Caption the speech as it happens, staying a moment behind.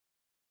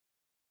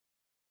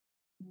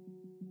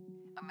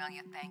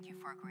Amelia, thank you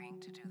for agreeing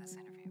to do this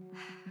interview.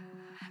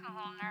 I'm a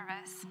little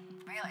nervous.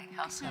 Really?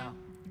 How so?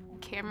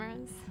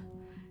 Cameras,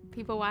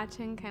 people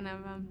watching, kind of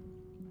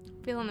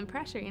feeling the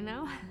pressure, you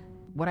know?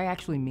 What I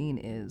actually mean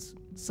is,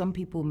 some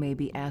people may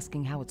be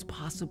asking how it's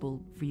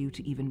possible for you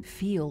to even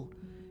feel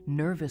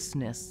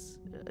nervousness,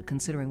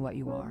 considering what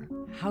you are.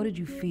 How did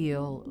you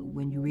feel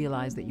when you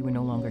realized that you were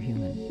no longer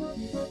human?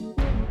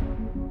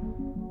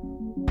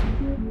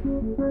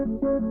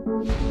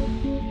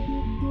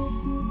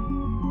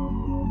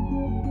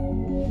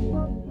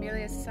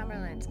 Amelia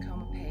Summerland's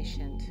coma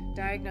patient.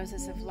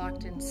 Diagnosis of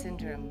locked-in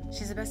syndrome.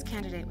 She's the best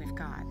candidate we've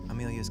got.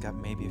 Amelia's got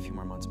maybe a few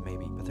more months,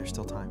 maybe, but there's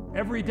still time.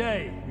 Every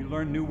day, we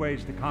learn new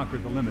ways to conquer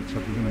the limits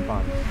of the human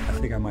body. I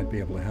think I might be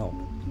able to help.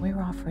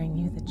 We're offering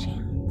you the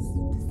chance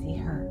to see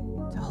her,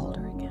 to hold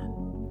her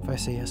again. If I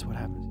say yes, what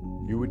happens?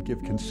 You would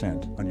give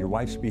consent on your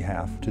wife's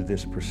behalf to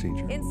this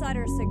procedure.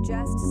 Insiders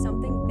suggest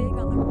something big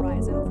on the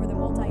horizon for the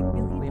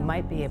multi-billion... We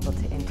might be able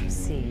to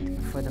intercede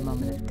before the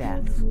moment of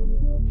death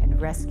and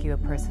rescue a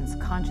person's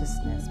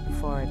consciousness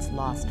before it's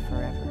lost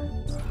forever.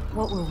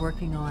 What we're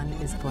working on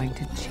is going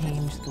to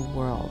change the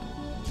world.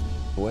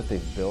 What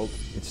they've built,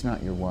 it's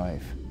not your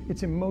wife.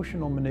 It's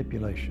emotional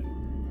manipulation.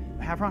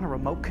 Have her on a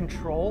remote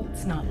control?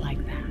 It's not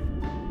like that.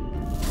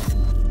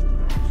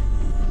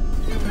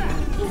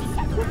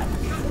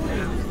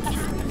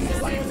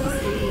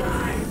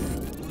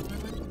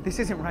 This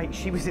isn't right.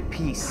 She was at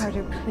peace.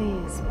 Carter,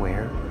 please.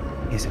 Where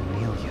is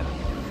Amelia?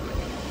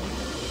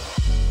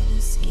 The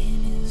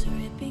skin is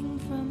ripping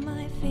from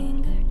my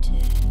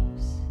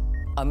fingertips.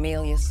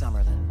 Amelia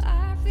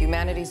Summerland,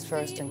 humanity's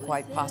first and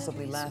quite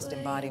possibly last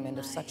embodiment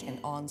of such an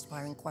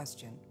awe-inspiring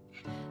question.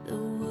 The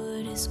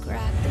wood is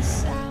cracked, the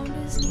sound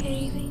is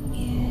caving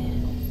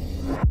in.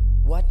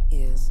 What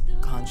is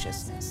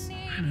consciousness?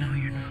 I know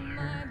you're not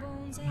her.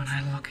 When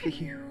I look at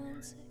you,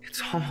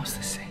 it's almost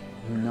the same.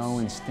 You know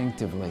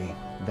instinctively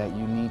that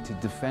you need to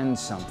defend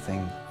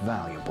something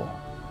valuable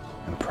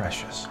and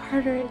precious.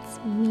 Carter, it's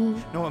me.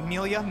 No,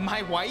 Amelia,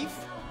 my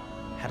wife,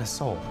 had a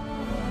soul.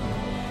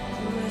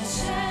 We're